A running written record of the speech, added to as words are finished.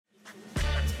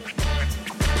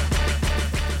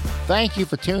Thank you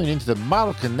for tuning into the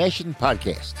Model Connection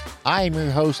podcast. I am your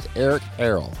host, Eric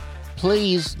Harrell.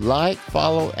 Please like,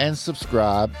 follow, and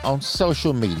subscribe on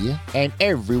social media and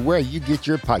everywhere you get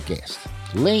your podcast.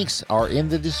 Links are in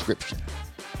the description.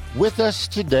 With us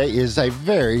today is a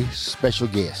very special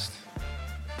guest.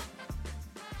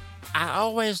 I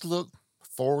always look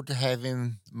forward to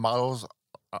having models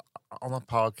on a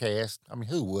podcast. I mean,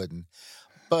 who wouldn't?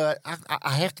 But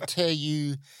I have to tell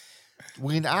you,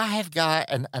 when I have got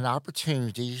an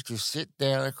opportunity to sit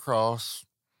down across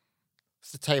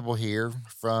the table here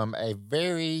from a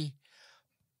very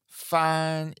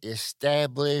fine,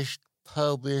 established,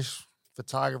 published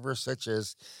photographer such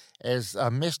as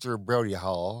Mr. Brody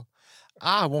Hall,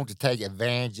 I want to take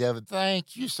advantage of it.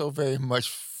 Thank you so very much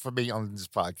for being on this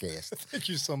podcast. Thank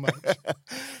you so much.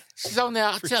 So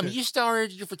now, tell me, you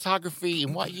started your photography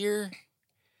in what year?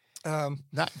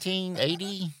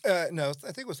 1980? No,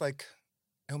 I think it was like,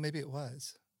 maybe it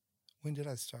was. When did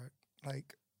I start?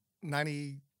 Like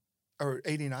 90 or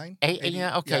 89?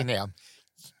 89? Okay, yeah. now.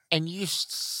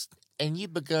 And you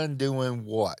begun doing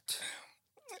what?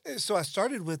 So I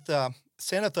started with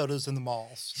Santa photos in the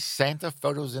malls. Santa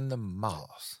photos in the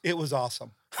malls. It was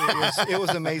awesome. It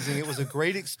was amazing. It was a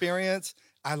great experience.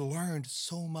 I learned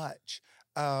so much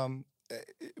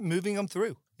moving them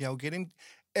through, getting,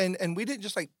 and we didn't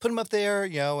just like put them up there,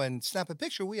 and snap a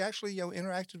picture. We actually,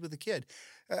 interacted with the kid.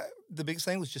 The biggest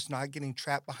thing was just not getting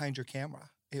trapped behind your camera.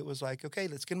 It was like, okay,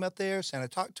 let's get him up there. Santa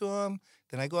talk to him.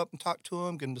 Then I go up and talk to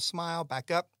him, get him to smile,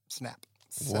 back up, snap.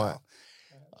 So, what?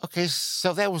 Okay,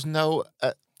 so that was no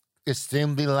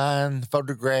assembly line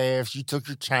photographs. You took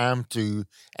your time to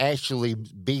actually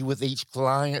be with each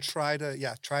client. Try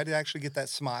to actually get that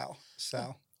smile.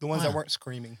 So the ones that weren't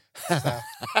screaming. So,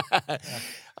 yeah.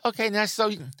 Okay, now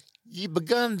so you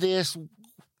begun this.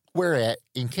 Where at?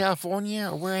 In California,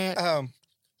 or where at?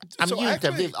 So you have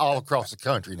to live all across the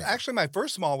country now. Actually, my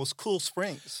first mall was Cool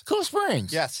Springs. Cool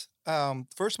Springs. Yes.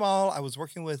 First mall, I was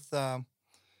working with the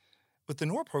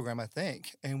NOR program, I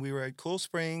think, and we were at Cool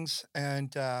Springs,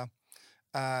 and Reba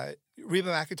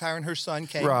McEntire and her son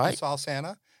came and saw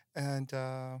Santa, and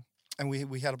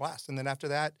we had a blast. And then after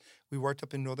that, we worked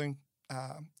up in Northern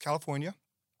California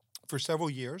for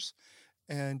several years,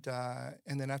 and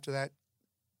then after that,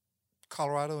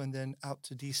 Colorado, and then out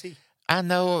to D.C. I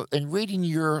know, in reading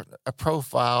your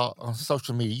profile on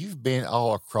social media, you've been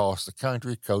all across the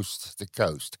country, coast to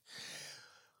coast.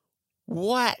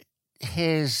 What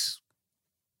has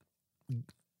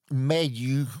made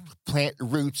you plant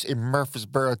roots in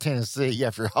Murfreesboro, Tennessee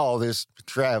after all this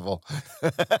travel?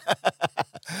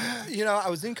 I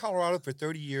was in Colorado for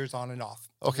 30 years on and off.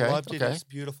 Okay. Loved it. It's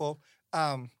beautiful.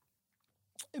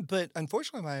 But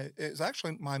unfortunately, it was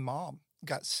actually my mom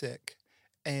got sick,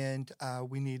 and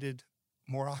we needed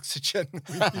more oxygen.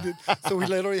 So we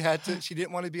literally had to. She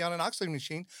didn't want to be on an oxygen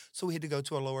machine, so we had to go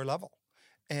to a lower level.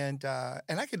 And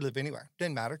I could live anywhere.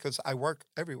 Didn't matter because I work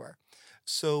everywhere.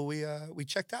 So we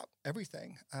checked out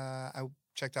everything. I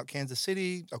checked out Kansas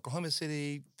City, Oklahoma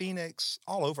City, Phoenix,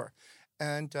 all over,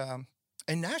 and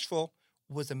Nashville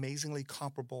was amazingly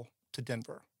comparable to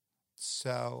Denver.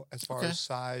 So as far as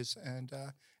size and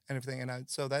everything, and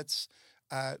so that's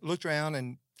looked around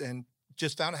and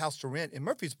just found a house to rent in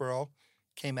Murfreesboro.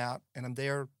 Came out, and I'm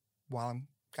there while I'm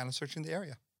kind of searching the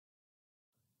area.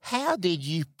 How did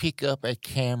you pick up a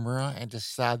camera and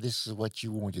decide this is what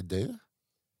you want to do?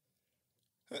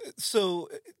 So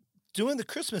doing the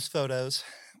Christmas photos,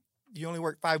 you only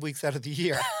work 5 weeks out of the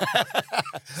year.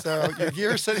 So your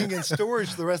gear's sitting in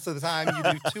storage the rest of the time. You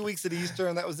do 2 weeks at Easter,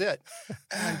 and that was it.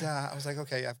 And I was like,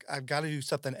 okay, I've got to do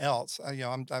something else.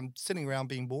 I'm sitting around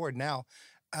being bored now.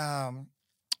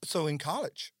 So in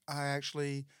college, I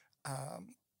actually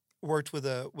worked with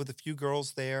a few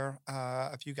girls there,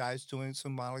 a few guys doing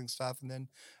some modeling stuff, and then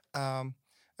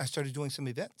I started doing some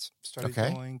events.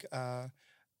 Doing,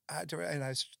 and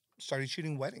I started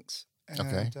shooting weddings.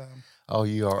 And,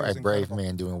 you are a brave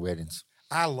man doing weddings.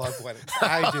 I love weddings.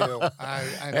 I do. I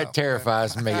know. That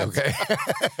terrifies me. Okay.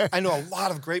 I know a lot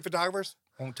of great photographers.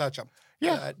 Won't touch them.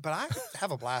 Yeah. But I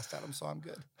have a blast at them, so I'm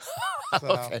good. So,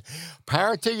 okay.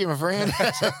 Power to you, my friend.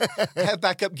 have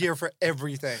backup gear for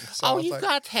everything. So you've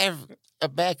got to have a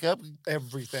backup.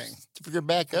 Everything. For your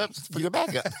backup. For your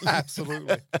backup.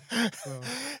 Absolutely.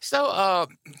 So,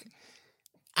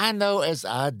 I know as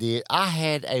I did, I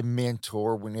had a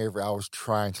mentor whenever I was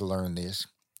trying to learn this.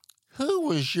 Who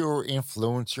was your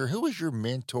influencer? Who was your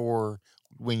mentor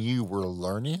when you were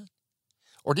learning?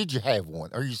 Or did you have one?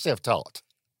 Or are you self-taught?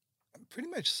 Pretty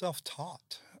much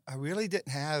self-taught. I really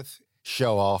didn't have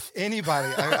show off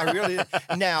anybody. I really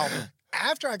didn't. Now,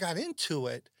 after I got into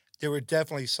it, there were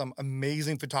definitely some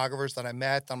amazing photographers that I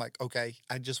met. I'm like, okay,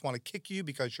 I just want to kick you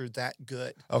because you're that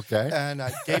good. Okay. And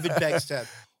David Beckstead,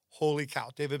 holy cow,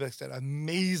 David Beckstead,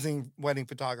 amazing wedding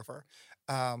photographer,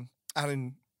 out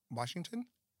in Washington,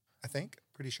 I think,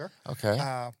 pretty sure. Okay.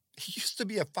 He used to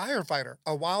be a firefighter,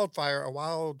 a wildfire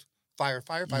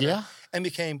firefighter, Yeah. and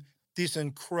became this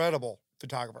incredible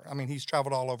photographer. I mean, he's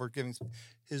traveled all over giving.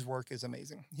 His work is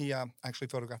amazing. He actually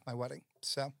photographed my wedding.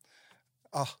 So,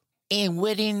 oh, In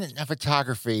wedding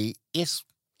photography, it's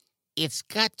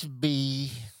got to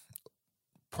be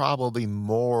probably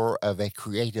more of a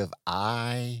creative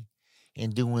eye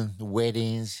in doing the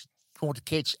weddings. You want to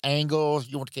catch angles.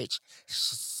 You want to catch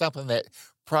something that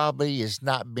probably has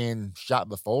not been shot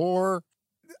before.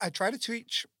 I try to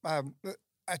treat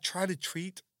I try to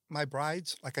treat my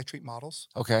brides like I treat models.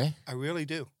 Okay. I really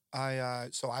do.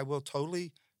 So I will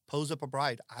totally pose up a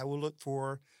bride. I look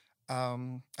for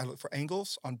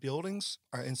angles on buildings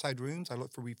or inside rooms. I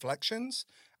look for reflections.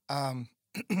 Um,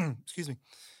 excuse me.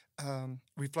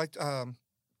 Reflect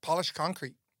polished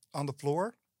concrete on the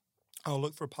floor. I'll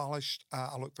look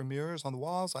for mirrors on the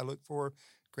walls. I look for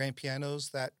grand pianos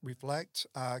that reflect,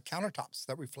 countertops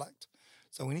that reflect.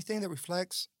 So anything that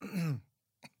reflects,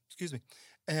 excuse me,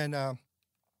 and uh,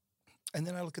 and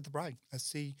then I look at the bride. I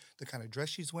see the kind of dress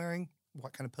she's wearing,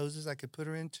 what kind of poses I could put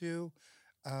her into.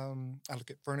 I look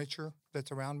at furniture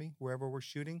that's around me wherever we're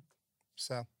shooting.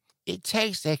 So It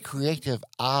takes a creative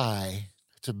eye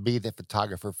to be the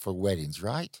photographer for weddings,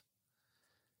 right?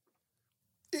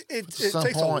 To it some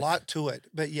takes a point. lot to it,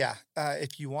 but yeah,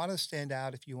 if you want to stand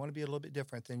out, if you want to be a little bit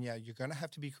different, then yeah, you're going to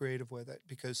have to be creative with it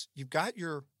because you have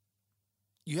your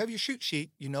shoot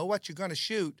sheet, you know what you're going to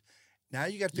shoot. Now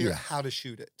you got to figure out Yeah. how to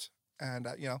shoot it. And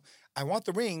I want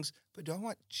the rings, but do I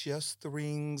want just the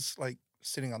rings like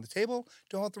sitting on the table?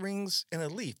 Do I want the rings in a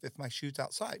leaf if my shoot's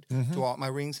outside? Hmm. Do I want my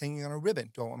rings hanging on a ribbon?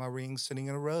 Do I want my rings sitting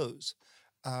in a rose?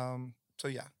 So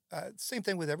yeah, same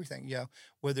thing with everything. Yeah,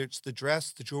 whether it's the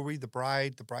dress, the jewelry, the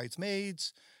bride, the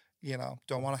bridesmaids.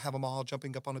 Don't want to have them all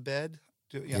jumping up on a bed.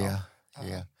 Yeah.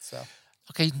 Yeah. So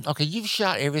Okay. Okay. You've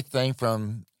shot everything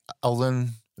from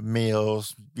Olin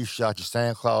Mills. You shot your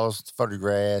Santa Claus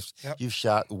photographs. yep. You've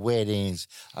shot weddings,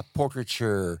 a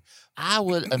portraiture. I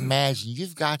would imagine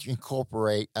you've got to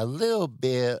incorporate a little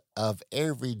bit of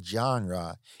every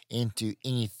genre into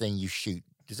anything you shoot.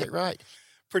 Is that right?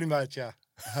 Pretty much, yeah.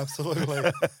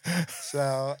 Absolutely.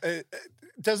 So it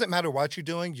doesn't matter what you're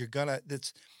doing, you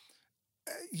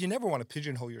never want to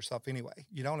pigeonhole yourself anyway.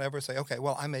 You don't ever say, okay,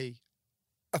 well, I'm a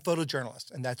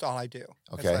photojournalist and that's all I do.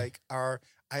 It's Okay. like,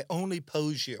 I only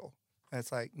pose you. And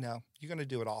it's like, no, you're going to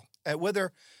do it all.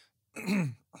 Whether,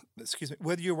 excuse me,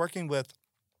 whether you're working with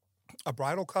a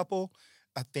bridal couple,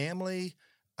 a family,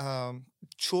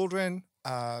 children,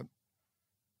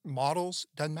 models,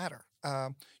 doesn't matter.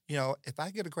 If I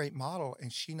get a great model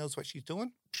and she knows what she's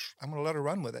doing, I'm going to let her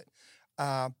run with it.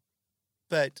 Uh,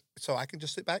 but so I can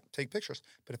just sit back, take pictures.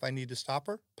 But if I need to stop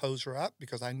her, pose her up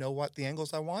because I know what the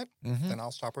angles I want, Hmm. then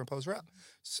I'll stop her and pose her up.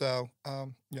 So,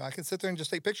 I can sit there and just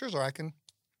take pictures or I can,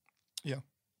 you know,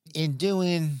 In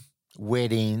doing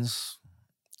weddings,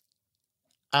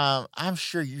 I'm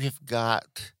sure you have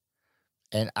got,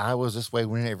 and I was this way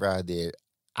whenever I did.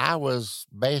 I was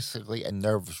basically a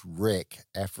nervous wreck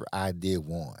after I did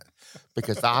one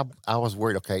because I was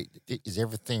worried. Okay, is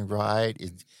everything right?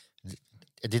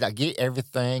 Did I get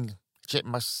everything? Check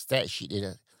my stat sheet.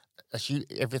 Did I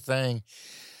shoot everything?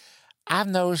 I've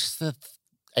noticed that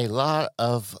a lot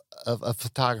of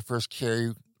photographers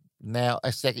carry now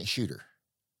a second shooter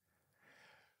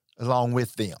along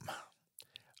with them.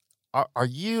 Are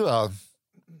you a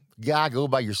guy go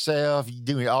by yourself? You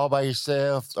doing it all by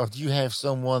yourself, or do you have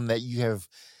someone that you have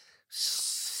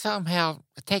somehow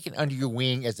taken under your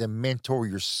wing as a mentor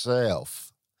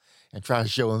yourself and trying to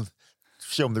show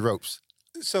them the ropes?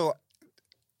 So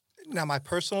now my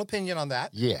personal opinion on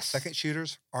that, Yes. second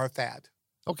shooters are a fad.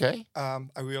 Okay. I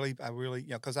really,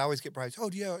 because I always get brides. Oh,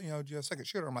 do you have a second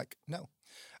shooter? I'm like, no.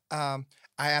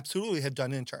 I absolutely have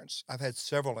done interns. I've had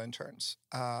several interns,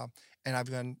 and I've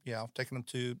done, taken them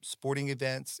to sporting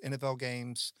events, NFL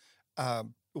games,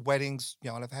 weddings,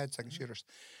 and I've had second shooters.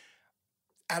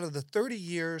 Out of the 30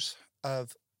 years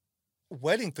of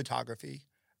wedding photography,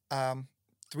 um,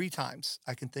 3 times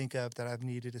I can think of that I've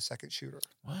needed a second shooter.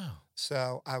 Wow.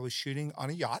 So I was shooting on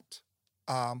a yacht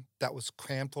that was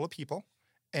crammed full of people,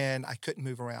 and I couldn't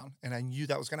move around. And I knew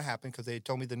that was going to happen because they had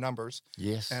told me the numbers.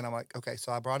 Yes. And I'm like, okay,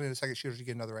 so I brought in a second shooter to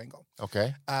get another angle.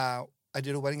 Okay. I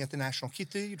did a wedding at the National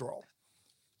Cathedral,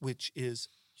 which is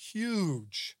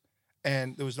huge.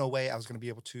 And there was no way I was going to be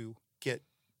able to get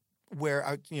where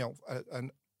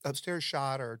upstairs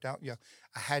shot or down,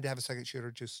 I had to have a second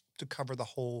shooter just to cover the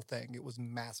whole thing. It was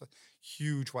massive,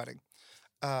 huge wedding.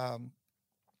 Um,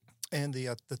 and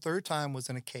the third time was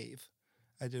in a cave.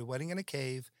 I did a wedding in a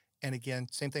cave, and again,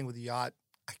 same thing with the yacht.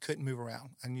 I couldn't move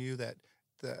around. I knew that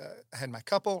I had my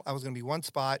couple. I was going to be one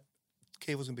spot.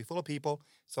 Cave was going to be full of people,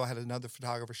 so I had another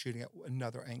photographer shooting at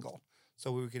another angle.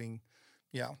 So we were getting,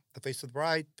 the face of the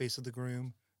bride, face of the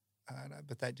groom,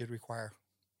 but that did require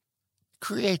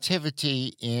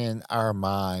Creativity in our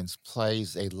minds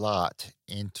plays a lot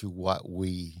into what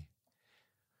we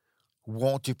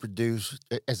want to produce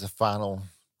as a final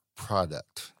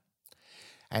product.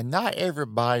 And not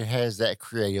everybody has that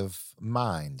creative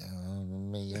mind.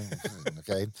 Me,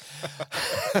 okay.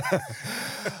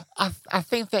 I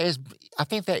think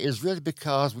that is really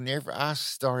because whenever I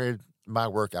started my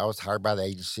work, I was hired by the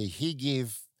agency. He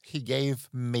gave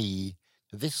me,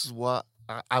 this is what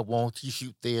I want. You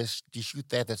shoot this, you shoot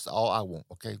that. That's all I want.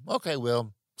 Okay. Okay.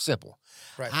 Well, simple.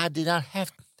 right. I did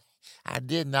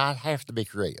not have to be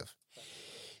creative.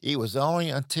 It was only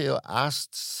until I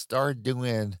started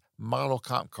doing model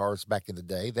comp cards back in the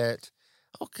day that,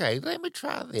 okay, let me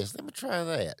try this, let me try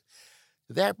that.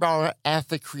 That brought out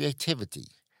the creativity.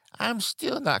 I'm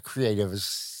still not creative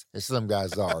as some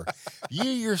guys are.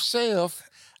 You yourself,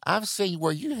 I've seen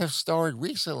where you have started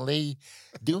recently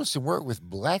doing some work with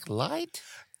black light.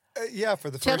 Yeah, for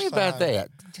the Tell first me about time. that.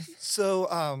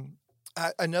 So,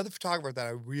 another photographer that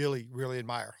I really, really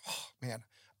admire, oh man,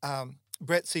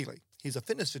 Brett Seeley. He's a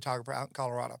fitness photographer out in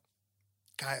Colorado.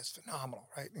 Guy is phenomenal,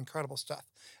 right? Incredible stuff.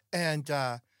 And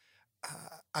I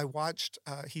watched,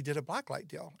 he did a blacklight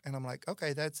deal, and I'm like,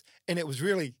 okay, and it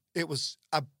was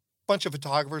a bunch of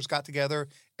photographers got together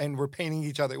and were painting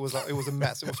each other. It was a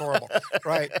mess. It was horrible,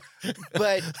 right?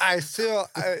 But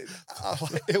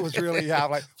it was really,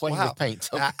 I'm like, Playing wow, with paint.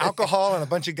 Okay. alcohol and a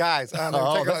bunch of guys.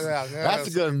 That's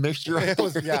a good mixture. It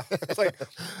was, it's like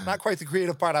not quite the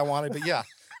creative part I wanted, but yeah.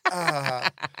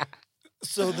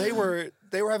 So they were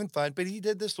having fun, but he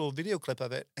did this little video clip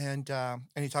of it, and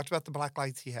he talked about the black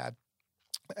lights he had,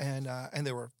 and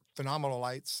they were phenomenal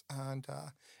lights,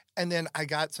 and then I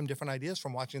got some different ideas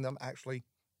from watching them actually,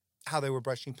 how they were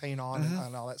brushing paint on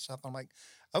and all that stuff. I'm like,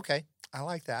 okay, I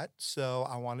like that, so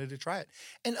I wanted to try it.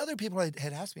 And other people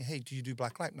had asked me, hey, do you do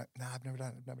black light? No, I've never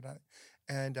done it.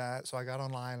 And so I got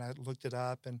online, I looked it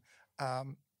up, and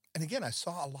again, I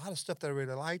saw a lot of stuff that I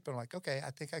really liked, but I'm like, okay, I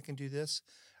think I can do this.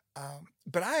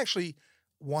 But I actually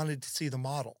wanted to see the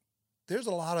model. There's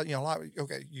a lot of,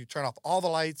 okay, you turn off all the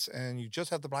lights and you just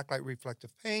have the black light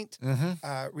reflective paint,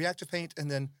 reactive paint,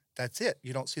 and then that's it.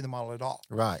 You don't see the model at all.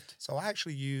 Right. So I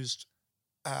actually used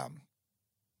a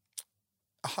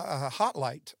hot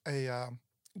light,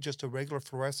 just a regular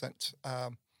fluorescent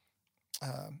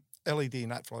LED,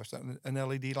 not fluorescent, an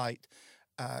LED light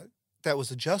that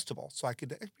was adjustable. So I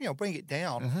could, bring it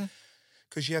down.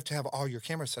 Because you have to have all your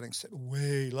camera settings set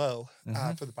way low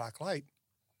for the black light.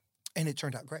 And it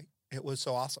turned out great. It was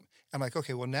so awesome. I'm like,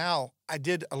 okay, well, now I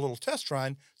did a little test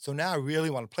run, so now I really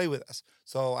want to play with this.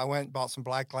 So I went and bought some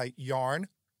black light yarn.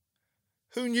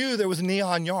 Who knew there was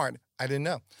neon yarn? I didn't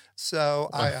know. So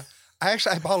I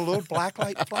bought a little black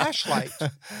light flashlight.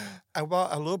 I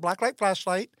bought a little black light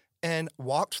flashlight and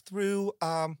walked through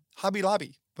Hobby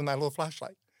Lobby with my little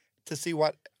flashlight. To see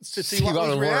what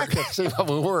was reactive. See what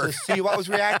would work. To see what was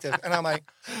reactive. And I'm like,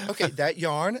 okay, that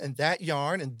yarn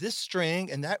and this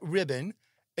string and that ribbon.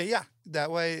 And yeah,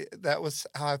 that way, that was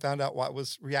how I found out what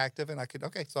was reactive. And I could,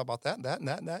 okay, so I bought that and that and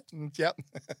that and that. And yep.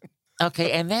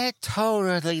 Okay, and that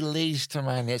totally leads to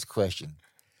my next question.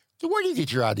 Where do you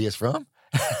get your ideas from?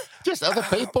 Just other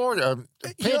people or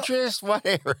Pinterest,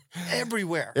 whatever?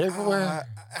 Everywhere. Everywhere.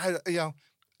 I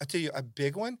tell you, a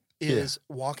big one is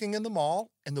walking in the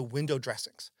mall and the window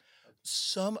dressings.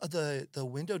 Some of the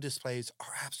window displays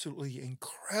are absolutely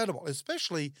incredible,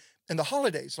 especially in the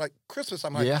holidays, like Christmas.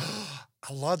 I'm like, oh,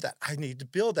 I love that. I need to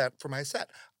build that for my set.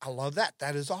 I love that.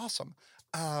 That is awesome.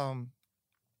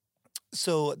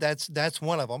 So that's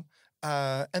one of them.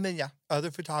 And then,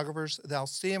 other photographers, they'll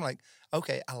see them like,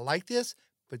 okay, I like this,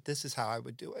 but this is how I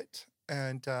would do it.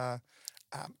 And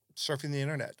surfing the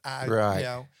internet.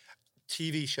 Right.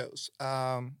 TV shows.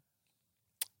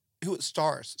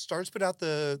 Stars put out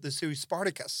the series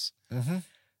Spartacus.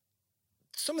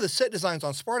 Some of the set designs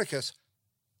on Spartacus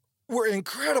were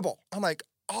incredible. I'm like,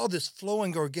 all this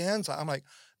flowing organza. I'm like,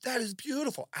 that is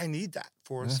beautiful. I need that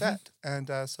for a set. And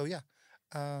so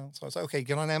I was like, okay,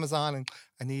 get on Amazon, and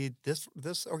I need this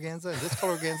organza and this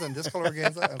color organza and this color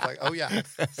organza. And I was like, oh yeah.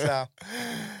 So,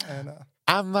 and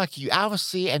I'm like you. I would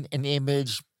see an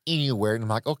image anywhere, and I'm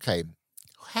like, okay,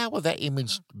 how would that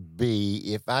image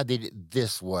be if I did it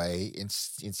this way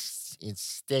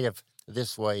instead of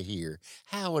this way here?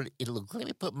 How would it look? Let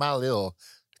me put my little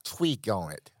tweak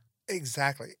on it.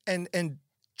 Exactly. And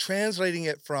translating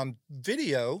it from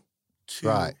video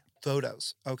Right. to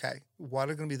photos. Okay. What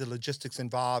are going to be the logistics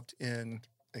involved in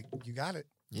you got it.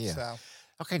 Yeah. So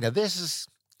Okay. Now this is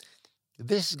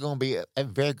going to be a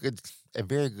very good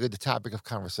topic of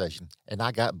conversation, and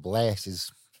I got blasted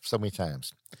so many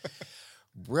times.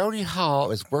 Brody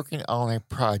Hall is working on a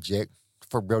project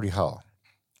for Brody Hall.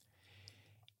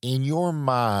 In your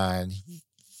mind,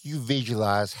 you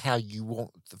visualize how you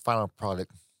want the final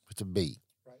product to be.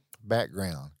 Right.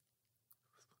 Background,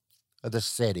 the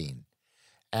setting,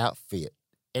 outfit,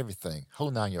 everything,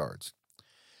 whole 9 yards.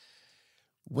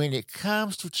 When it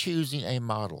comes to choosing a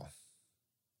model,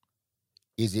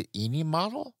 is it any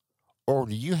model, or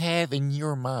do you have in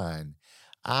your mind,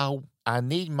 I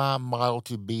need my model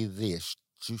to be this,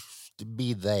 to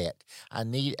be that. I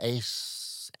need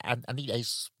I need a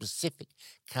specific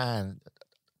kind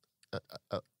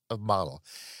of model.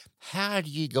 How do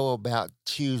you go about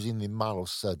choosing the model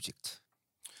subject?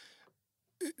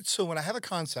 So when I have a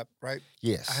concept, right?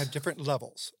 Yes. I have different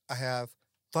levels. I have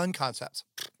fun concepts.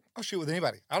 I'll shoot with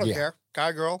anybody. I don't Yeah. care.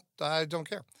 Guy, girl, I don't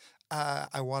care.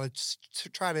 I wanted to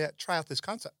try out this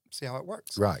concept, see how it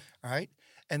works. Right. All right.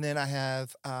 And then I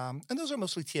have, and those are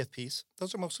mostly TFPs.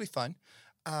 Those are mostly fun.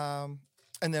 And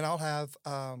then I'll have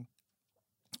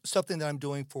something that I'm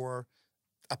doing for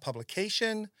a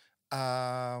publication,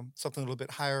 something a little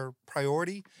bit higher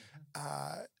priority.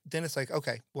 Then it's like,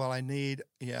 okay, well, I need,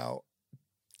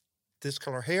 this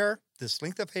color hair, this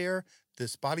length of hair,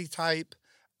 this body type,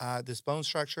 this bone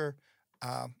structure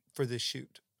for this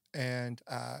shoot. And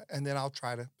then I'll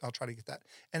try to get that.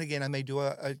 And again, I may do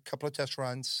a couple of test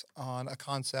runs on a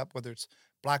concept, whether it's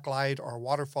black light or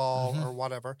waterfall or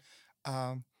whatever.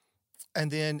 And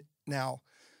then now,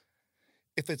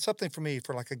 if it's something for me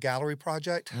for like a gallery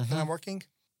project that I'm working,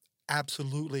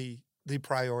 absolutely the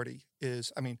priority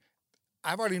is, I mean,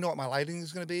 I've already know what my lighting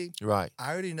is going to be. Right.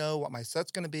 I already know what my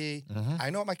set's going to be. I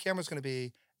know what my camera's going to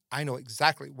be. I know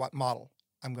exactly what model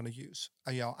I'm going to use.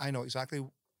 I know exactly,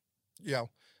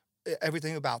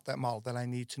 everything about that model that I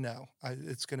need to know.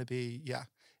 It's going to be, if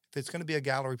it's going to be a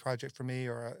gallery project for me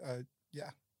or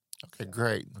Okay,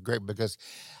 great, because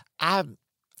I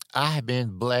have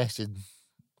been blasted.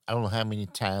 I don't know how many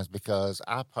times because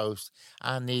I post.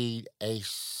 I need a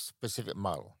specific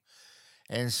model,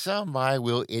 and somebody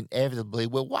will inevitably,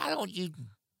 well, why don't you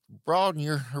broaden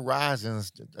your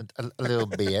horizons a little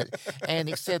bit and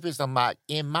accept this? I'm like,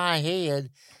 in my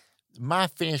head, my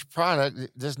finished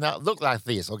product does not look like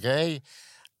this. Okay,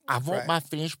 I want my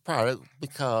finished product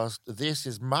because this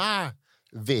is my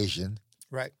vision.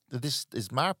 Right. This is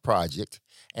my project,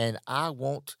 and I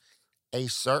want a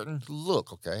certain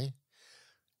look, okay?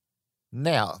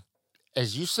 Now,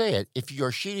 as you said, if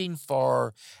you're shooting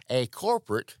for a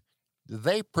corporate,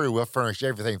 they pretty well furnish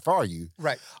everything for you.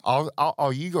 Right.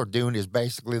 All you are doing is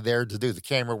basically there to do the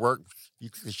camera work,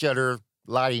 the shutter,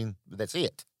 lighting, that's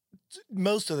it.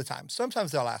 Most of the time.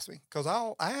 Sometimes they'll ask me because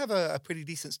I have a pretty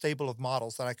decent stable of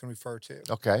models that I can refer to.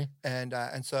 Okay. And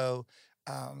so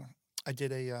I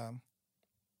did a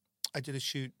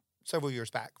shoot several years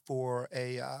back for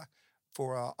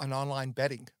an online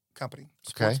betting company,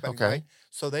 sports betting, right?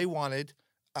 So they wanted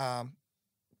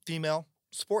female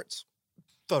sports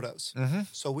photos.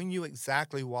 So we knew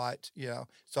exactly what,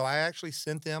 so I actually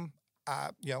sent them,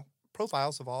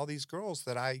 profiles of all these girls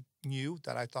that I knew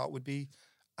that I thought would be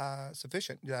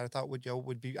sufficient, that I thought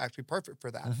would be actually perfect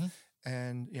for that.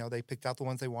 And, they picked out the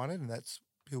ones they wanted, and that's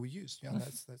who we used.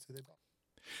 That's who they bought.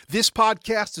 This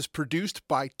podcast is produced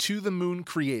by To the Moon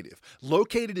Creative,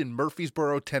 located in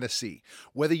Murfreesboro, Tennessee.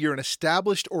 Whether you're an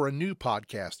established or a new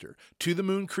podcaster, To the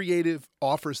Moon Creative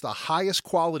offers the highest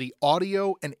quality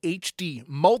audio and HD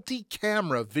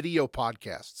multi-camera video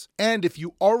podcasts. And if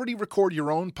you already record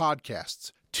your own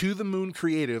podcasts, To the Moon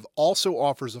Creative also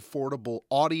offers affordable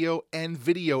audio and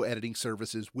video editing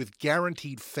services with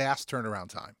guaranteed fast turnaround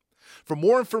time. For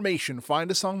more information, find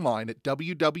us online at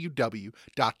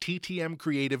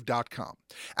www.ttmcreative.com.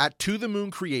 At To the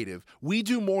Moon Creative, we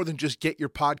do more than just get your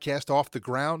podcast off the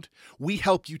ground. We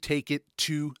help you take it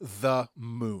to the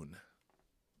moon.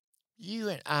 You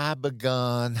and I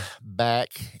begun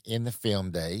back in the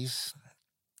film days,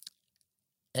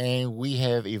 and we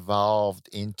have evolved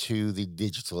into the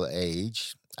digital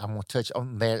age. I'm going to touch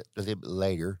on that a little bit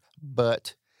later,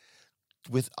 but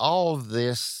with all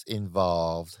this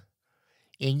involved,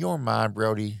 in your mind,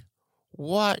 Brody,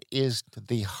 what is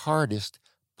the hardest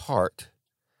part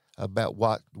about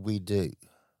what we do?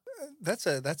 That's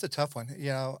a tough one.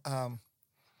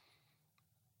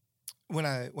 when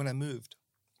I moved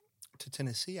to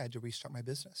Tennessee, I had to restart my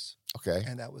business, Okay.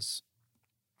 and that was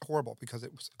horrible because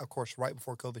it was, of course, right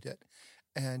before COVID hit,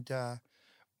 and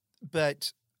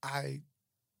but I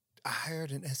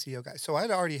hired an SEO guy. So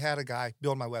I'd already had a guy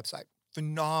build my website.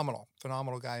 Phenomenal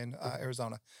guy in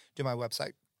Arizona, do my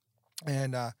website,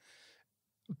 and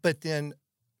but then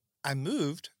I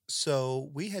moved, so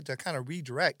we had to kind of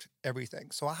redirect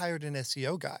everything. So I hired an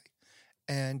SEO guy,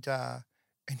 and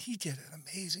he did an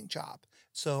amazing job.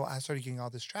 So I started getting all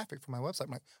this traffic from my website.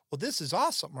 I'm like, well, this is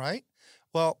awesome, right?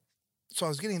 Well, so I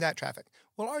was getting that traffic.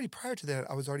 Well, already prior to that,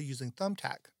 I was already using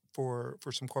Thumbtack for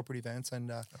some corporate events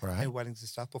and Right. weddings and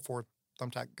stuff before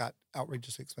Thumbtack got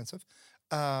outrageously expensive.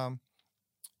 Um,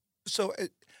 so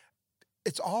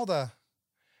it's all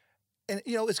and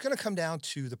it's going to come down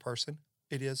to the person.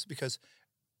 It is, because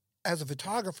as a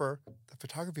photographer, the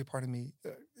photography part of me,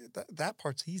 that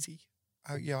part's easy.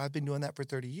 I've been doing that for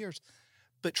 30 years,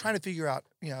 but trying to figure out,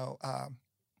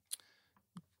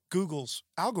 Google's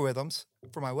algorithms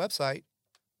for my website,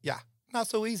 not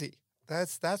so easy.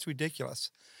 That's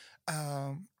ridiculous.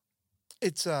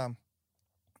 It's at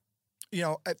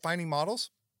finding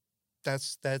models,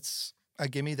 that's a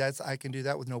gimme. I can do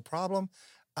that with no problem.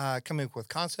 Coming up with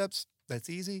concepts, that's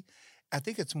easy. I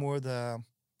think it's more the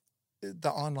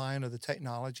online or the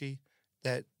technology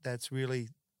that's really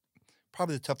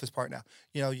probably the toughest part now.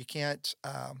 You can't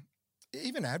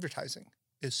even advertising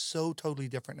is so totally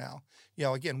different now.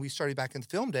 Again, we started back in the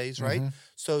film days, right? Mhm.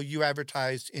 So you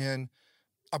advertised in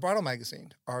a bridal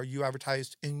magazine, or you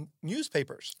advertised in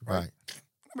newspapers, right? Right.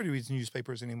 Nobody reads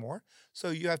newspapers anymore.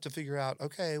 So you have to figure out,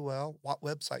 okay, well, what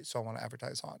websites do I want to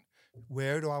advertise on?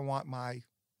 Where do I want my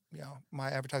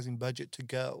advertising budget to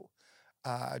go?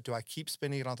 Do I keep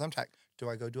spending it on Thumbtack? Do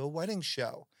I go do a wedding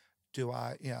show? Do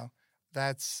I,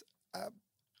 that's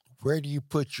Where do you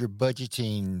put your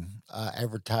budgeting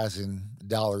advertising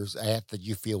dollars at that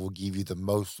you feel will give you the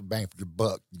most bang for your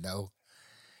buck?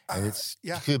 And it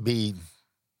could be,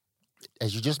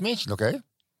 as you just mentioned. Okay,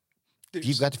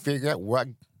 you've got to figure out what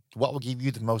will give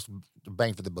you the most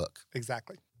bang for the buck.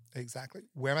 Exactly.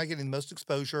 Where am I getting the most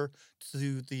exposure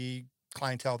to the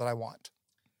clientele that I want?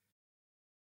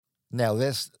 Now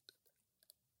let's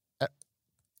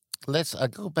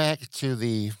go back to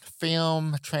the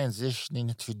film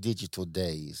transitioning to digital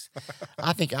days.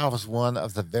 I think I was one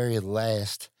of the very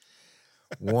last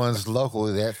ones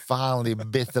locally that finally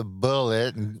bit the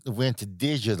bullet and went to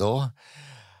digital.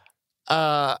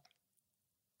 I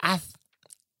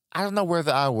don't know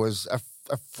whether I was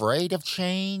afraid of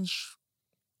change,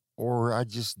 or I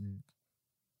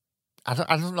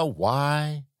don't know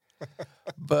why,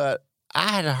 but I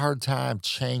had a hard time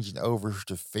changing over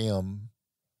to film,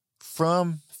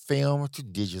 from film to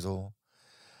digital.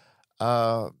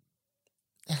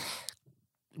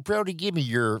 Brody, give me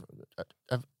your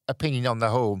opinion on the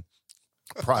whole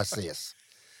process.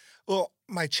 Well,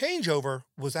 my changeover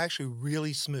was actually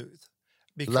really smooth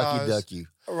because, Lucky duck you.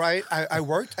 right? I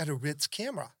worked at a Ritz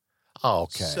camera.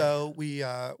 Okay. So we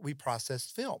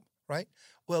processed film, right?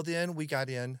 Well, then we got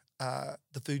in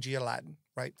the Fuji Aladdin,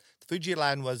 right? The Fuji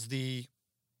Aladdin was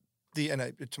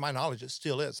and to my knowledge, it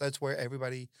still is. That's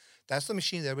the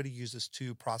machine that everybody uses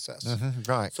to process.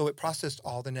 Right. So it processed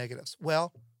all the negatives.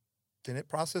 Well, then it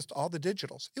processed all the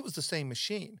digitals. It was the same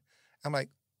machine. I'm like,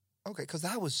 okay, because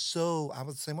I was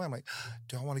the same way. I'm like,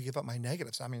 do I want to give up my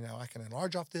negatives? I mean, I can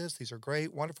enlarge off this. These are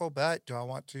great, wonderful, but do I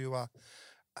want to?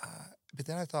 But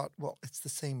then I thought, well, it's the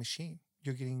same machine.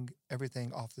 You're getting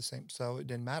everything off the same, so it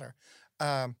didn't matter.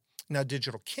 Now,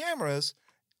 digital cameras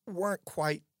weren't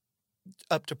quite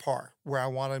up to par where I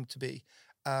want them to be.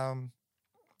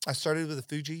 I started with the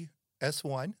Fuji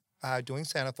S1 doing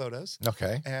Santa photos.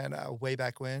 Okay. And way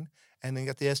back when, and then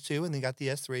got the S2 and then got the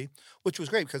S3, which was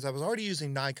great because I was already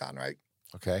using Nikon, right?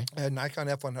 Okay. I had Nikon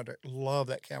F100. Love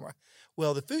that camera.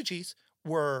 Well, the Fujis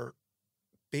were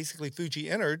basically Fuji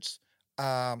innards,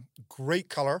 great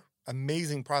color,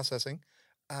 amazing processing,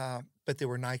 but they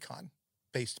were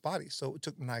Nikon-based bodies. So it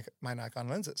took my Nikon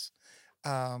lenses.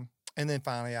 And then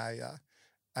finally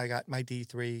I got my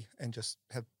D3 and just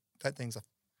have that thing's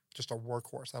just a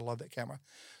workhorse. I love that camera.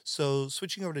 So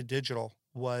switching over to digital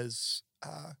was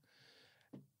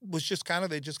just kind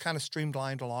of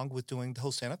streamlined along with doing the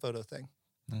whole Santa photo thing.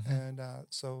 Mm-hmm. And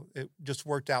so it just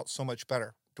worked out so much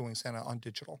better doing Santa on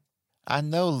digital. I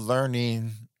know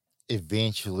learning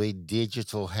eventually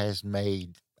digital has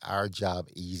made our job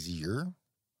easier,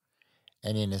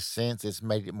 and in a sense, it's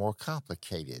made it more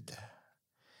complicated.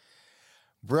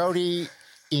 Brody,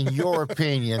 in your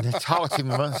opinion, talk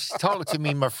to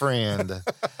me, my friend.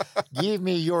 Give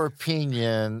me your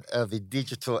opinion of the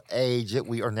digital age that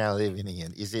we are now living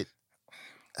in. Is it?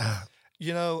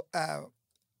 You know,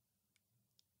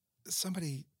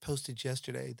 somebody posted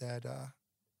yesterday that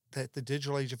that the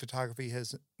digital age of photography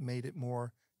has made it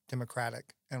more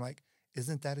democratic. And I'm like,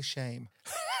 isn't that a shame?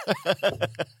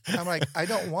 I'm like, I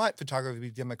don't want photography to be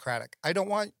democratic. I don't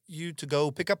want you to go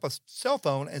pick up a cell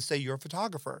phone and say you're a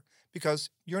photographer,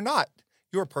 because you're not.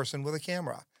 You're a person with a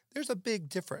camera. There's a big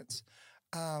difference.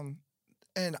 And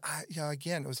I,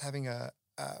 again, I was having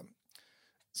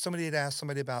somebody had asked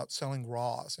somebody about selling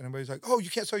raws, and everybody's like, "Oh, you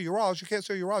can't sell your raws. You can't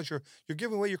sell your raws. You're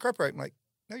giving away your copyright." I'm like,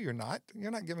 "No, you're not.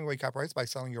 You're not giving away copyrights by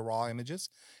selling your raw images."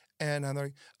 And they're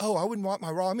like, "Oh, I wouldn't want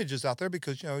my raw images out there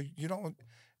because you don't want."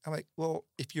 I'm like, "Well,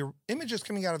 if your images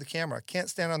coming out of the camera can't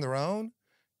stand on their own,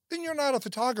 then you're not a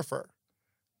photographer.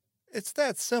 It's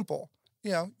that simple.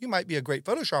 You might be a great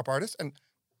Photoshop artist, and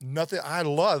nothing. I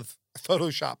love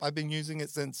Photoshop. I've been using it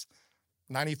since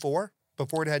 '94,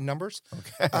 before it had numbers.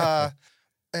 Okay.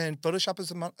 And Photoshop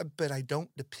is but I don't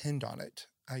depend on it.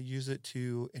 I use it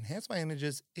to enhance my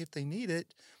images if they need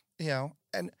it,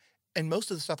 and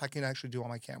most of the stuff I can actually do on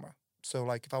my camera. So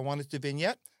like if I wanted to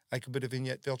vignette, I could put a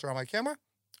vignette filter on my camera,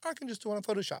 or I can just do it on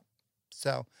Photoshop.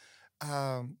 So,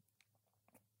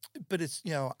 but it's,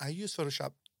 I use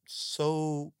Photoshop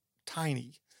so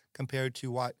tiny compared to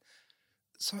what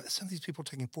some of these people are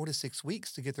taking 4 to 6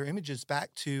 weeks to get their images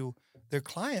back to their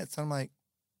clients. And I'm like,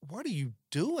 what are you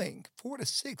doing? 4 to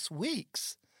 6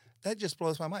 weeks? That just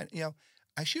blows my mind.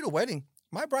 I shoot a wedding.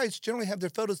 My brides generally have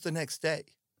their photos the next day.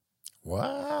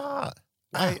 Wow.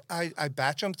 I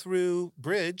batch them through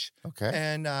Bridge. Okay.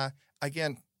 And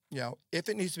again, if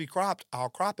it needs to be cropped, I'll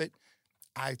crop it.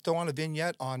 I throw on a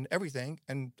vignette on everything,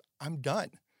 and I'm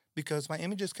done because my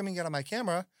images coming out of my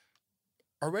camera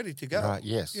are ready to go. Right.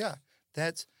 Yes. Yeah.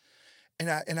 And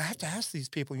I have to ask these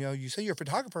people, you say you're a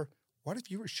photographer. What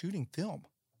if you were shooting film?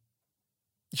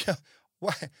 Yeah.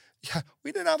 Why? Yeah.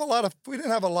 We didn't have a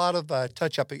lot of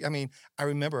touch up. I mean, I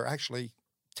remember actually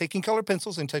taking colored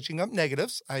pencils and touching up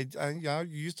negatives. I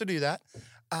used to do that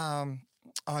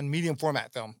on medium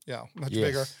format film. Yeah, much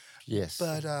bigger. Yes.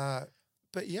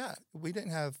 But yeah, we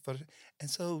didn't have photo, and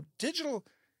so digital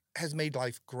has made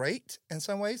life great in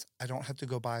some ways. I don't have to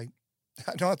go buy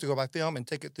film and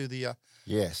take it through the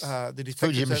the detective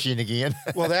Fuji machine again.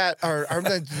 Well, that or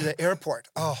the airport.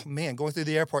 Oh man, going through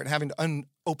the airport and having to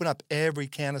open up every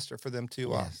canister for them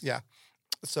to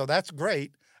So that's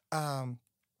great.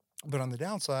 But on the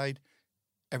downside,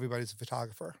 everybody's a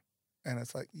photographer, and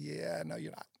it's like, yeah, no,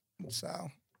 you're not. So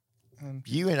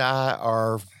You and I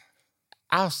are,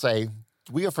 I'll say,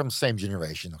 we are from the same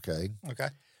generation. Okay. okay,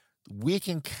 We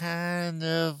can kind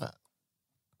of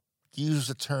use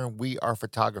the term "we are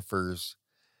photographers."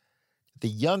 The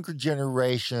younger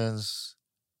generations,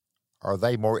 are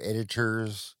they more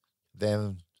editors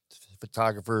than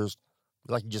photographers?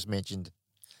 Like you just mentioned,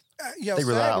 they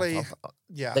sadly,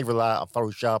 they rely on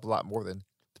Photoshop a lot more than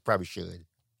they probably should.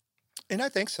 And I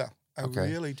think so. I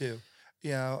Okay. really do.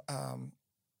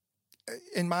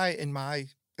 In my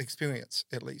experience,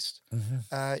 at least.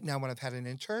 Mm-hmm. Now, when I've had an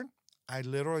intern, I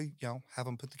literally, have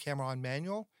them put the camera on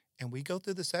manual, and we go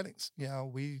through the settings.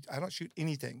 I don't shoot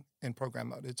anything in program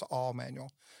mode. It's all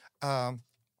manual.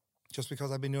 Just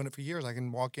because I've been doing it for years, I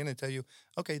can walk in and tell you,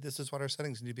 okay, this is what our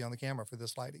settings need to be on the camera for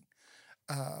this lighting.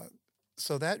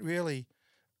 So that really,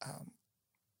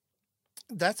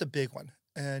 that's a big one.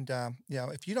 And,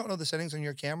 if you don't know the settings on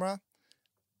your camera,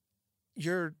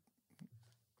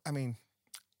 I'm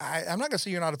not going to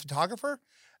say you're not a photographer,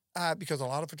 because a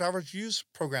lot of photographers use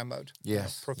program mode.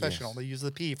 Yes. Professional. Yes. They use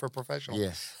the P for professional.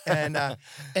 Yes. And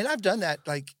I've done that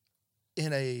like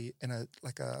in a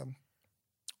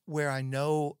where I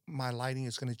know my lighting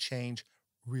is going to change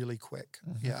really quick.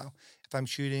 Mhm. If I'm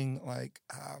shooting like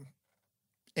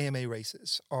AMA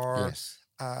races, or Yes.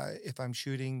 if I'm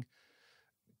shooting,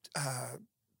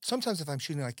 sometimes if I'm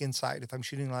shooting like inside, if I'm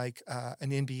shooting like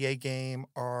an NBA game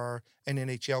or an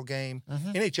NHL game.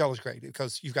 Mhm. NHL is great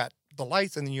because you've got the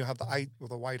lights and then you have the ice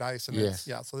with the white ice, and Yes.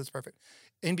 so that's perfect.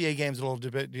 NBA games a little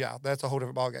bit, that's a whole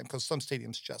different ballgame because some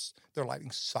stadiums just their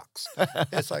lighting sucks.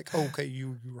 It's like, okay,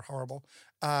 you were horrible,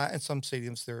 and some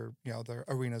stadiums their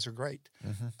arenas are great.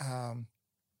 Mhm.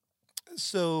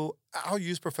 So I'll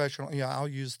use professional. I'll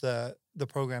use the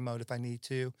program mode if I need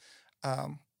to.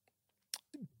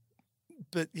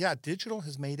 But yeah, digital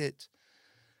has made it,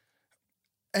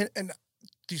 and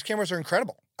these cameras are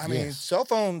incredible. I mean, Yes.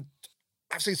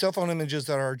 I've seen cell phone images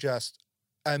that are just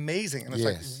amazing, and it's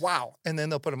Yes. like, wow. And then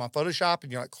they'll put them on Photoshop,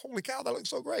 and you're like, holy cow, that looks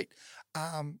so great.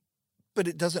 But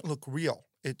it doesn't look real.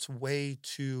 It's way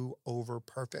too over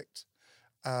perfect.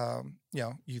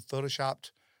 You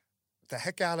Photoshopped the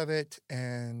heck out of it,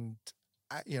 and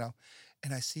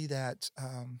and I see that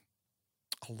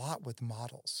a lot with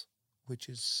models, which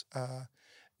is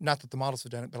not that the models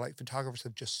have done it, but like photographers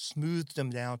have just smoothed them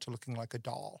down to looking like a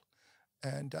doll,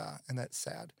 and that's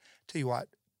sad. Tell you what,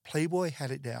 Playboy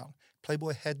had it down.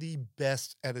 Playboy had the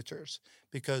best editors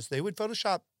because they would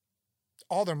Photoshop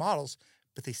all their models,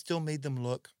 but they still made them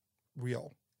look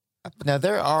real. Now,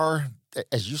 there are,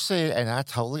 as you said, and I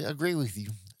totally agree with you,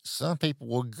 some people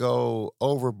will go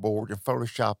overboard in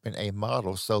Photoshopping a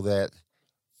model so that,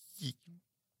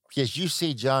 yes, you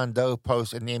see John Doe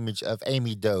post an image of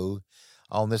Amy Doe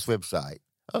on this website.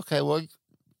 Okay, well,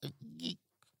 you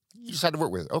decide to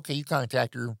work with her. Okay, you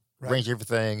contact her, arrange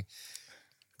everything.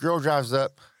 Girl drives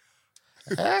up.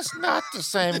 That's not the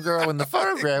same girl in the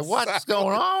photograph. What's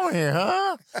going on here,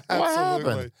 huh? What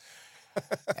happened?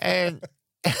 And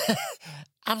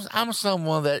I'm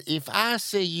someone that if I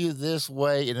see you this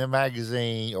way in a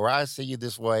magazine or I see you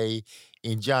this way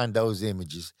in John Doe's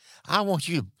images, I want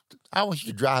you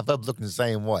to drive up looking the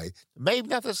same way. Maybe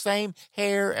not the same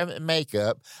hair and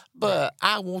makeup, but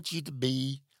I want you to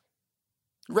be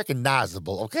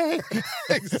recognizable, okay?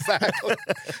 Exactly.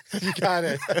 You got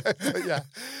it. Yeah.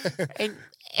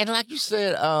 And like you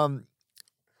said,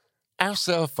 our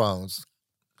cell phones,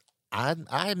 I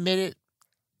admit it,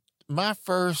 my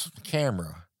first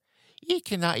camera, you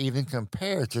cannot even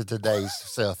compare to today's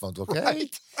cell phones, okay?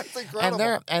 Right. That's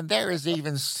incredible. And there is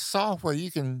even software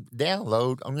you can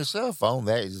download on your cell phone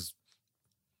that is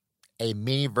a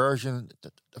mini version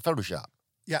of Photoshop.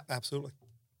 Yeah, absolutely.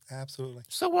 Absolutely.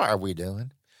 So what are we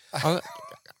doing?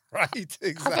 Right,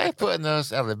 exactly. Are they putting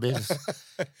us out of business?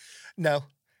 No,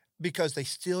 because they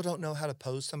still don't know how to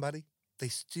pose somebody. They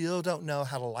still don't know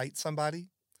how to light somebody.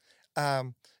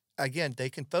 Again, they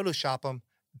can Photoshop them,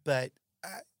 but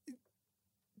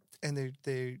and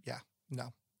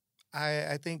no.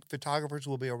 I think photographers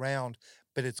will be around,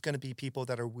 but it's going to be people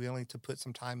that are willing to put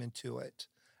some time into it.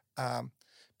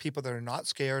 People that are not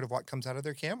scared of what comes out of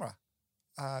their camera.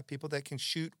 People that can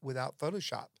shoot without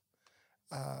Photoshop.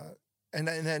 And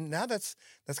then now that's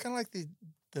kind of like the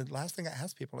last thing I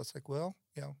ask people. It's like, well,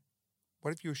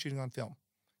 what if you were shooting on film?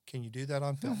 Can you do that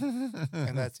on film?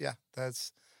 And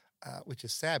that's which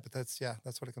is sad, but that's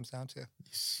what it comes down to.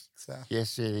 So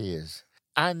Yes, it is.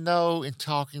 I know in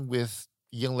talking with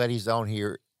young ladies on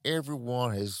here,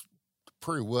 everyone has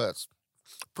pretty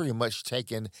much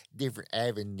taken different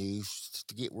avenues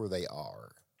to get where they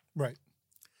are. right.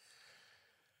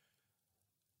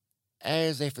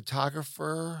 As a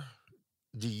photographer,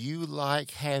 do you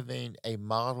like having a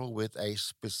model with a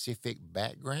specific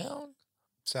background?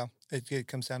 So it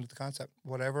comes down to the concept.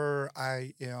 Whatever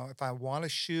if I want to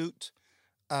shoot,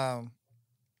 a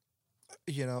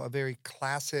very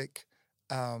classic,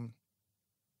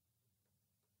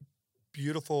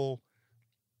 beautiful,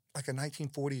 like a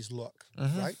 1940s look,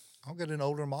 right? I'll get an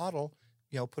older model,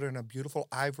 put her in a beautiful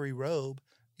ivory robe,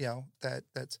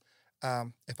 that's,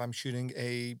 if I'm shooting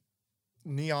a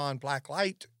neon black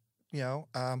light,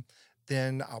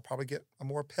 then I'll probably get a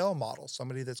more pale model,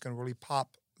 somebody that's going to really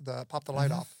pop the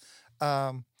light off.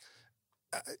 I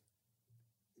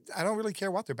don't really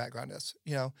care what their background is.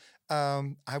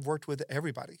 I've worked with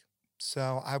everybody.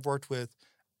 So I've worked with,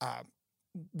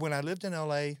 when I lived in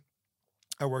LA,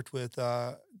 I worked with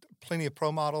plenty of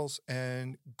pro models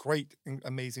and great,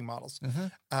 amazing models.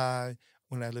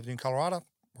 When I lived in Colorado,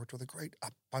 worked with a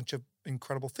bunch of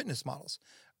incredible fitness models.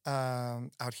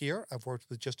 Out here, I've worked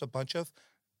with just a bunch of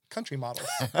country models,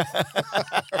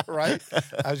 right?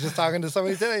 I was just talking to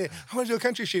somebody today. I want to do a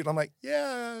country shoot. I'm like,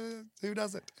 yeah, who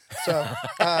doesn't? So,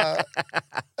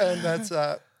 and that's,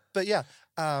 but yeah.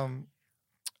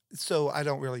 So I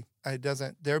don't really,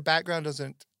 their background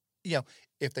doesn't,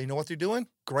 if they know what they're doing,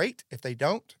 great. If they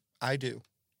don't, I do.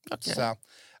 Okay. So,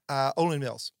 Olin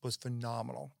Mills was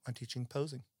phenomenal on teaching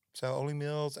posing. So Olin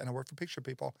Mills, and I worked for Picture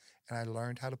People, and I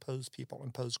learned how to pose people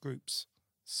and pose groups.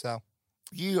 So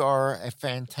You are a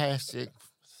fantastic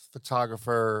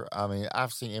photographer. I mean,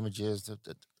 I've seen images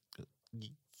that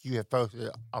you have posted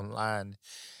online,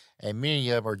 and many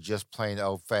of them are just plain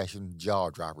old-fashioned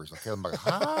jaw droppers. Okay, I'm like,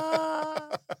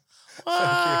 huh?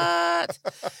 What?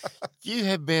 You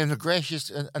have been gracious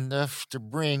enough to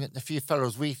bring a few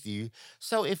photos with you.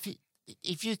 So if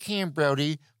you can,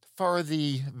 Brody, for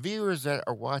the viewers that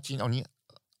are watching on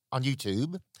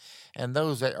YouTube and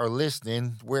those that are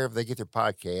listening wherever they get their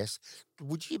podcasts,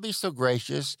 would you be so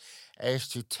gracious as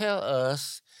to tell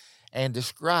us and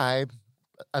describe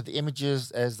the images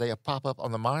as they pop up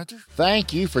on the monitor?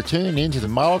 Thank you for tuning in to the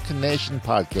Model Connection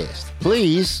podcast.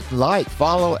 Please like,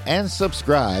 follow, and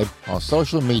subscribe on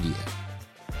social media.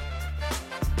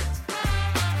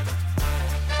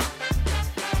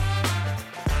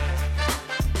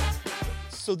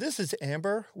 So this is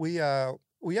Amber. We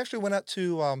we actually went out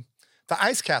to the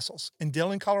ice castles in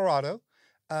Dillon, Colorado.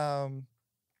 Um,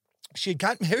 she had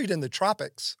gotten married in the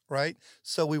tropics, right?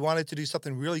 So we wanted to do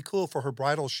something really cool for her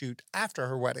bridal shoot after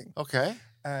her wedding. Okay.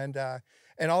 And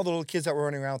all the little kids that were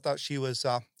running around thought she was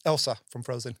Elsa from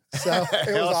Frozen. So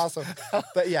it was awesome.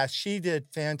 But yeah, she did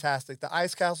fantastic. The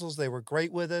ice castles, they were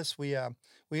great with us. We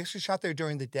actually shot there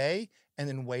during the day and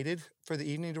then waited for the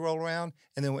evening to roll around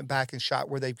and then went back and shot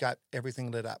where they've got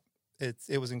everything lit up.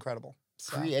 It was incredible.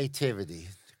 So. Creativity.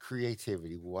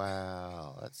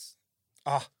 Wow. That's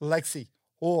Lexi.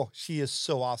 Oh, she is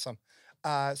so awesome.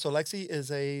 So Lexi is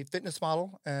a fitness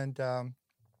model and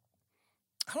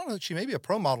I don't know, she may be a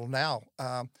pro model now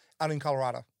out in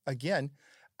Colorado. Again,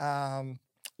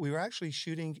 we were actually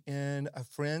shooting in a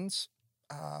friend's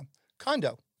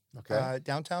condo,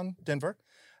 downtown Denver.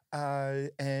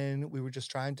 And we were just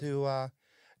trying to,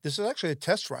 this was actually a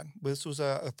test run. This was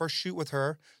a first shoot with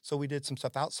her. So we did some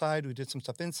stuff outside. We did some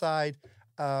stuff inside.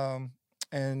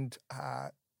 And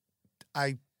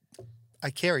I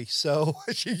carry, so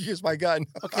she used my gun.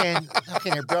 okay.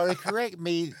 Now, Brody, correct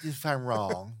me if I'm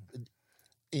wrong.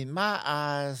 In my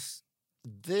eyes,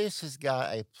 this has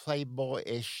got a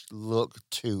Playboy-ish look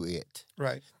to it.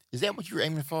 Right. Is that what you're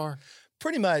aiming for?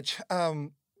 Pretty much.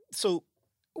 So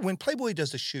when Playboy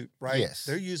does a shoot, right? Yes.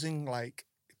 They're using like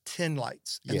 10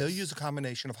 lights, and they'll use a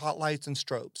combination of hot lights and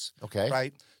strobes. Okay.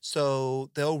 Right. So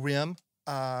they'll rim.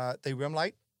 They rim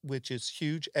light, which is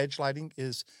huge. Edge lighting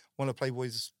is one of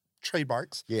Playboy's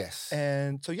trademarks. Yes.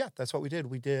 And so, yeah, that's what we did.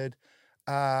 We did,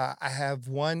 I have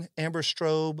one amber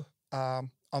strobe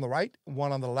on the right,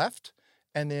 one on the left.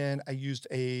 And then I used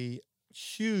a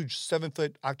huge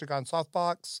 7-foot octagon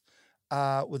softbox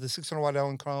with a 600 watt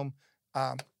Ellen chrome.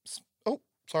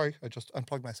 Sorry, I just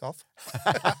unplugged myself.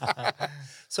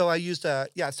 So I used a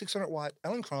 600 watt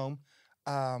Ellen chrome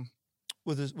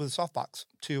with a softbox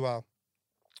to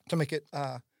make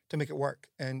it work.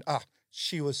 And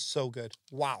she was so good.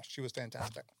 Wow, she was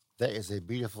fantastic. That is a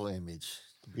beautiful image.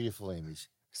 Beautiful image.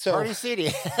 So, Party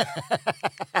City.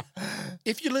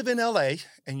 if you live in LA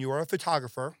and you are a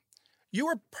photographer, you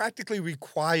are practically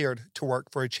required to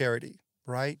work for a charity,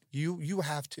 right? You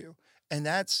have to. And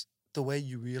that's the way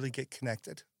you really get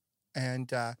connected. And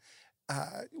so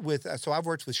I've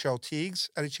worked with Cheryl Teagues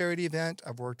at a charity event.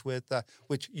 I've worked with,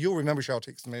 which you'll remember Cheryl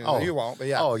Teagues. Maybe you won't, but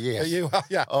yeah. Oh, yes.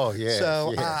 Yeah. Oh, yes.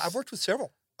 So yes. I've worked with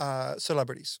several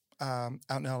celebrities out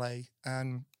in LA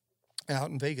and out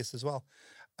in Vegas as well.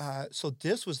 So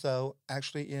this was, though,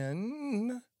 actually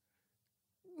in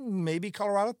maybe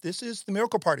Colorado. This is the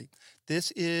Miracle Party.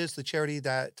 This is the charity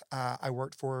that I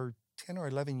worked for 10 or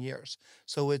 11 years.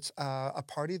 So it's a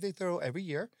party they throw every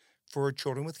year for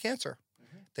children with cancer.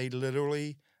 Mm-hmm. They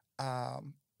literally,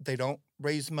 they don't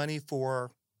raise money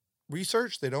for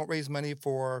research. They don't raise money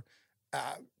for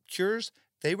cures.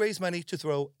 They raise money to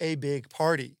throw a big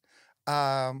party.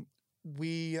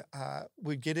 We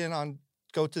would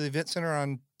go to the event center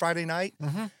on Friday night,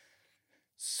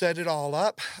 set it all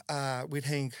up. We'd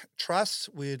hang trusses.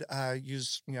 We'd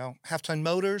use, half-ton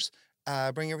motors,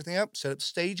 bring everything up, set up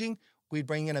staging. We'd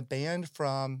bring in a band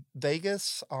from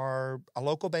Vegas, a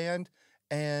local band.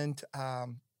 And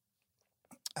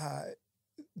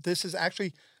this is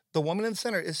actually, the woman in the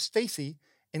center is Stacy,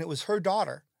 and it was her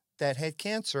daughter that had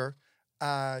cancer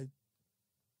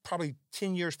probably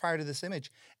 10 years prior to this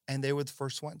image. And they were the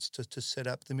first ones to set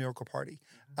up the Miracle Party.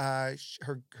 Her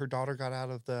daughter got out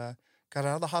of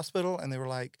the hospital, and they were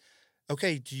like,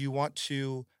 "Okay, do you want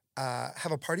to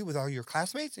have a party with all your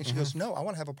classmates?" And she goes, "No, I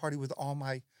want to have a party with all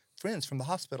my friends from the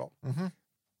hospital."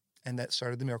 And that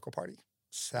started the Miracle Party.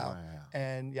 So,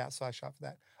 and so I shot for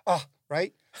that. Oh,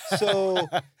 right. So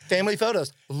family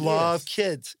photos. Love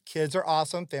kids. Kids are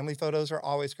awesome. Family photos are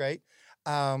always great.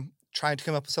 Trying to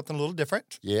come up with something a little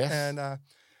different. Yes. And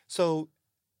so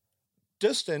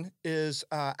Dustin is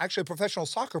actually a professional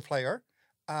soccer player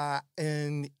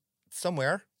in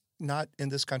somewhere, not in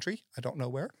this country. I don't know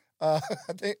where. I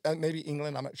think maybe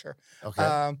England. I'm not sure.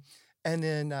 Okay. And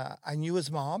then I knew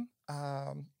his mom,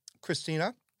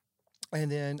 Christina, and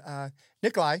then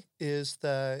Nikolai is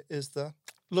the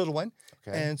little one.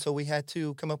 Okay. And so we had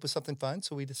to come up with something fun.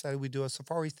 So we decided we'd do a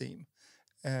safari theme,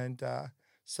 and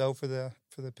so for the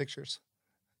pictures,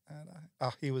 and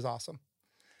he was awesome.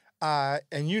 And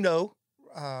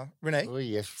Renee. Oh,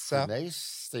 yes. So, Renee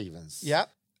Stevens. Yep.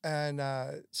 And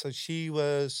so she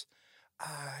was,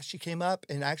 she came up,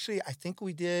 and actually, I think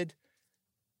we did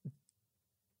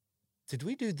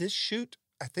we do this shoot?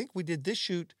 I think we did this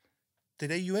shoot the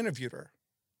day you interviewed her.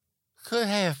 Could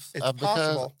have. It's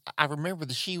possible. I remember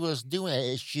that she was doing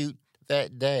a shoot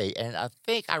that day, and I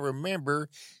think I remember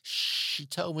she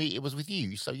told me it was with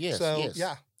you. So, yes. So,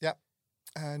 yeah.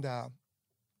 And now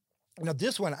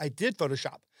this one I did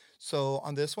Photoshop. So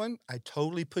on this one, I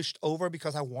totally pushed over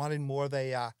because I wanted more of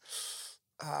a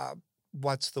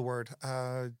what's the word?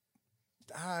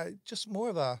 Just more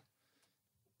of a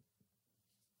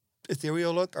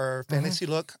ethereal look or fantasy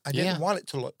look. I didn't Yeah. want it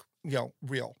to look,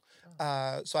 real.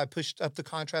 So I pushed up the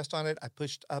contrast on it. I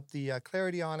pushed up the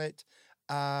clarity on it.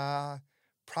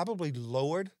 Probably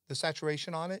lowered the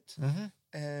saturation on it.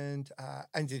 And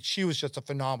she was just a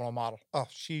phenomenal model. Oh,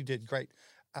 she did great.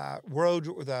 The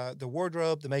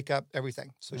wardrobe, the makeup,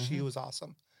 everything. So she was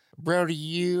awesome. Brody,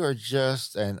 you are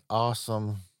just an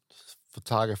awesome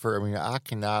photographer. I mean, I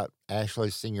cannot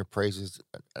actually sing your praises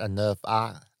enough.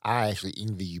 I actually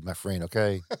envy you, my friend.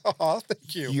 Okay, Oh,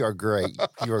 thank you. you are great.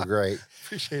 You are great.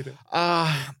 Appreciate it.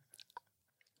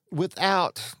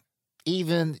 Without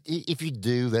even if you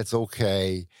do, that's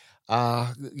okay.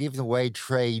 Giving away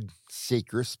trade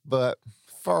secrets, but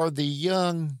for the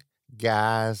young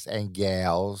guys and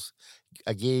gals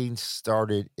getting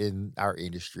started in our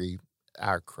industry,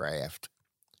 our craft,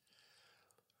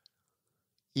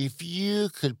 if you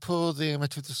could pull them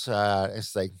to the side and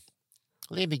say,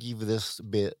 let me give you this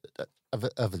bit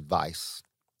of advice,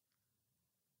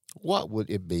 what would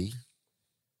it be?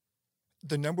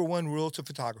 The number one rule to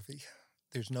photography: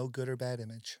 there's no good or bad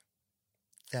image.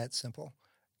 That simple.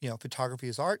 Photography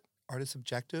is art. Art is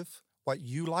subjective. What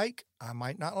you like, I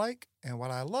might not like, and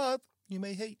what I love, you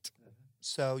may hate.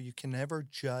 So you can never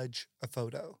judge a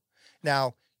photo.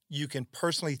 Now, you can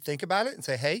personally think about it and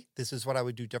say, hey, this is what I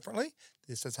would do differently.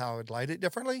 This is how I would light it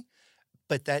differently.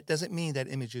 But that doesn't mean that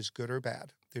image is good or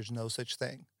bad. There's no such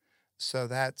thing. So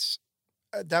that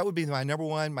would be my number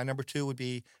one. My number two would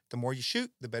be the more you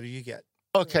shoot, the better you get.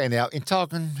 Okay, now in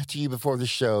talking to you before the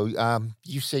show,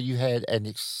 you said you had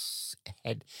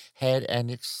had an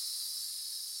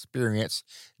experience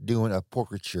doing a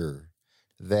portraiture.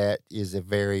 That is a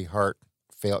very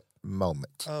heartfelt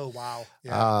moment. Oh, wow.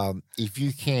 Yeah. If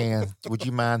you can, would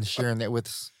you mind sharing that with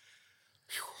us?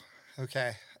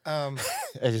 Okay.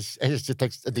 It just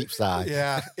takes a deep sigh.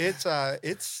 Yeah, it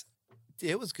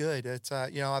was good. It's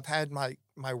I've had my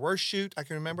worst shoot I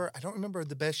can remember. I don't remember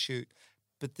the best shoot,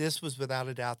 but this was without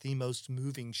a doubt the most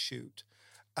moving shoot.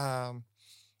 I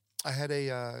had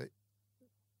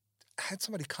had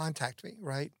somebody contact me,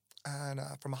 right, and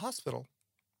from a hospital,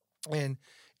 and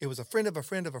it was a friend of a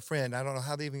friend of a friend. I don't know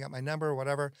how they even got my number or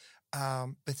whatever,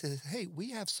 but says, "Hey,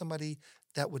 we have somebody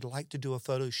that would like to do a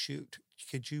photo shoot.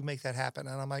 Could you make that happen?"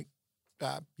 And I'm like,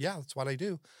 "Yeah, that's what I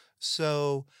do."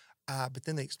 So, but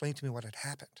then they explained to me what had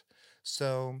happened.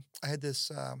 So I had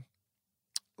this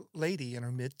lady in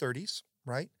her mid-30s,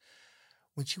 right?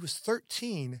 When she was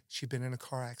 13, she'd been in a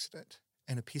car accident,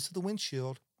 and a piece of the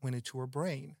windshield went into her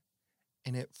brain,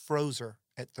 and it froze her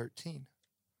at 13.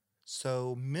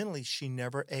 So mentally, she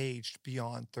never aged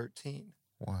beyond 13.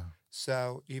 Wow.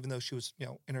 So even though she was,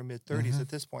 in her mid-30s at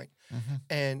this point,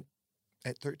 and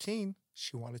at 13,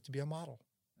 she wanted to be a model.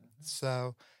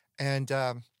 So, and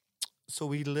so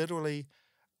we literally,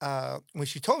 when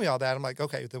she told me all that, I'm like,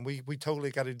 okay, then we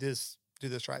totally got to do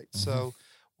this right. So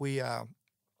we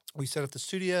set up the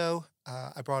studio.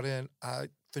 I brought in a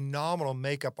phenomenal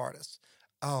makeup artist.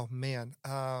 Oh man.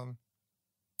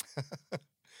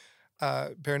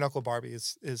 Bare Knuckle Barbie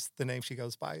is the name she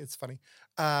goes by. It's funny.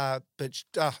 But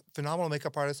phenomenal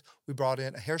makeup artist. We brought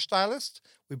in a hairstylist.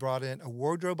 We brought in a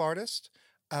wardrobe artist.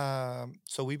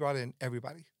 So we brought in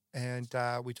everybody. And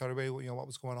we told everybody, what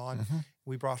was going on.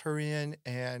 We brought her in,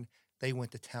 and they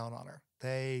went to town on her.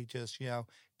 They just,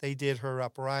 they did her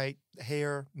up right.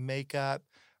 Hair, makeup,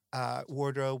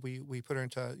 wardrobe. We put her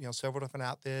into, several different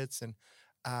outfits, and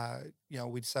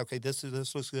we decided, okay, this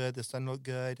looks good. This doesn't look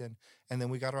good. And then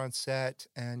we got her on set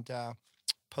and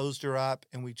posed her up,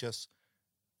 and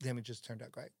the images turned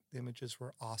out great. The images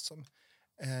were awesome.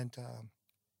 And,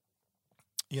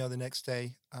 the next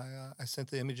day I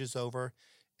sent the images over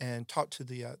and talked to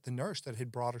the nurse that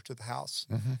had brought her to the house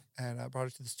and brought her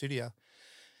to the studio.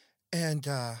 And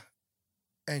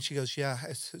she goes, yeah,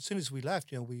 as soon as we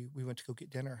left, we went to go get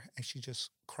dinner, and she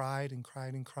just cried and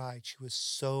cried and cried. She was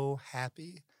so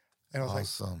happy. And I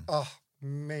was Awesome. like, oh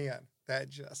man, that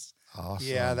just, Awesome.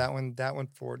 yeah, that one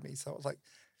floored me. So I was like,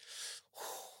 whew.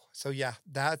 So yeah,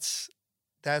 that's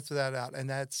without a doubt. And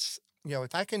that's,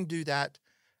 if I can do that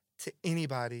to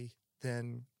anybody,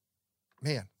 then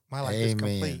man, my life is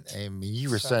complete. Amen. You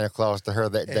were Santa Claus to her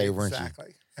that day, weren't you?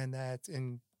 Exactly. And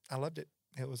I loved it.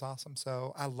 It was awesome.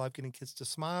 So I love getting kids to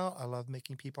smile. I love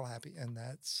making people happy. And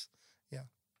that's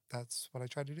what I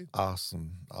try to do.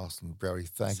 Awesome. Awesome, Brody.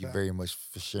 Thank you very much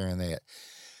for sharing that.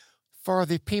 For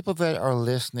the people that are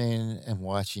listening and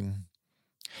watching,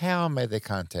 how may they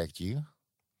contact you?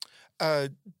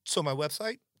 So my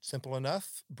website, simple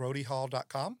enough,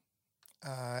 brodyhall.com.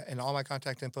 And all my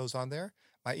contact info is on there.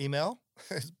 My email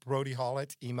is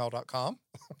brodyhall@email.com.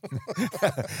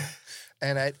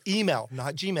 And at email,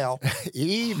 not Gmail.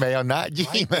 Email, not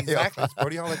Gmail. Right, exactly. It's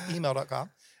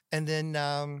brodyhall@email.com. And then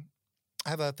I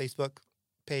have a Facebook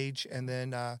page and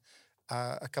then a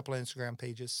couple of Instagram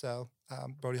pages. So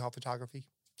Brody Hall Photography.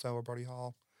 So or Brody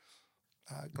Hall.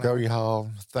 Brody Hall,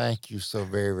 thank you so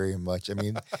very, very much. I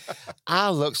mean, I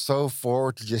look so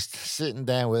forward to just sitting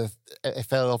down with a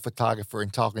fellow photographer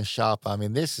and talking shop. I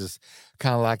mean, this is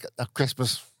kind of like a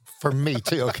Christmas for me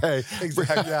too, okay?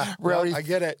 Exactly. Yeah. Brody, Well, I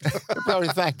get it. Brody,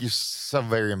 thank you so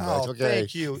very much. Oh, Okay.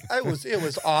 thank you. It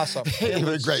was awesome. It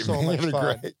was great, so man. much It was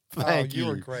fun. great. Thank you. You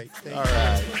were great. Thank All you.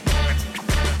 right.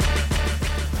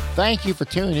 Thank you for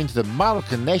tuning into the Model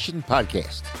Connection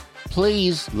podcast.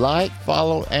 Please like,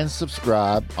 follow, and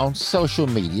subscribe on social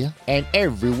media and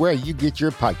everywhere you get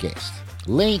your podcast.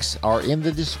 Links are in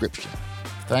the description.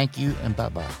 Thank you and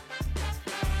bye-bye.